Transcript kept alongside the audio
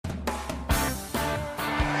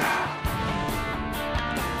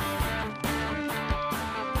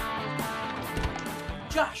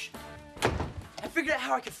Josh, I figured out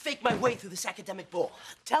how I could fake my way through this academic bowl.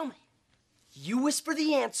 Tell me. You whisper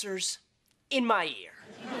the answers in my ear.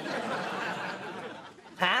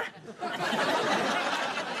 Huh?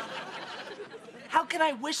 How can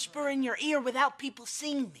I whisper in your ear without people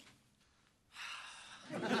seeing me?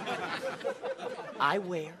 I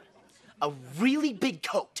wear a really big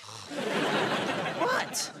coat.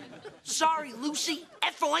 What? Sorry, Lucy.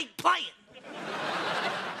 Ethel ain't playing.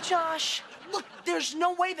 Josh, Look, there's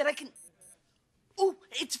no way that I can... Ooh,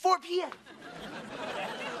 it's 4 p.m.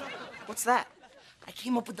 what's that? I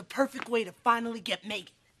came up with the perfect way to finally get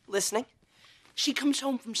Megan. Listening? She comes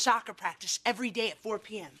home from soccer practice every day at 4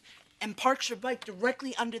 p.m. and parks her bike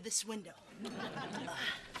directly under this window.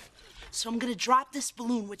 So I'm gonna drop this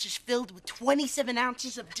balloon, which is filled with 27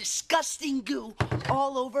 ounces of disgusting goo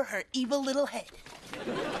all over her evil little head.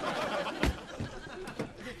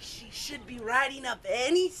 She should be riding up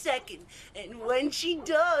any second, and when she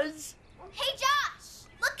does... Hey, Josh!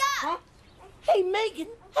 Look up! Huh? Hey, Megan,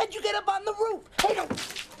 how'd you get up on the roof? Hey, don't...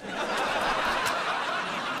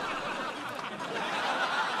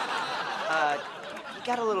 You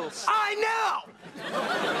got a little... I know!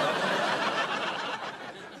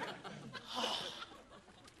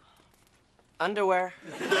 Underwear.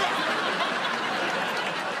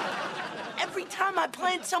 Every time I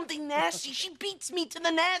plan something nasty, she beats me to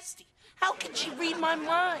the nasty. How can she read my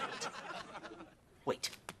mind?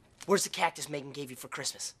 Wait, where's the cactus Megan gave you for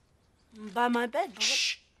Christmas? By my bed.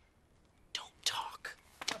 Shh. Don't talk.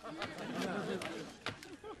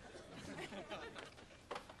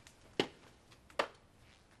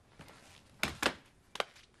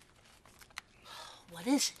 What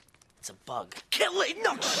is it? It's a bug. Kill it!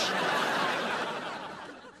 No!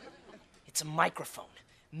 It's a microphone.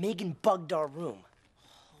 Megan bugged our room.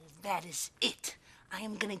 That is it. I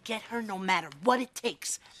am gonna get her no matter what it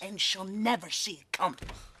takes, and she'll never see it coming.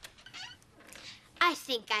 I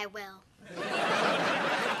think I will.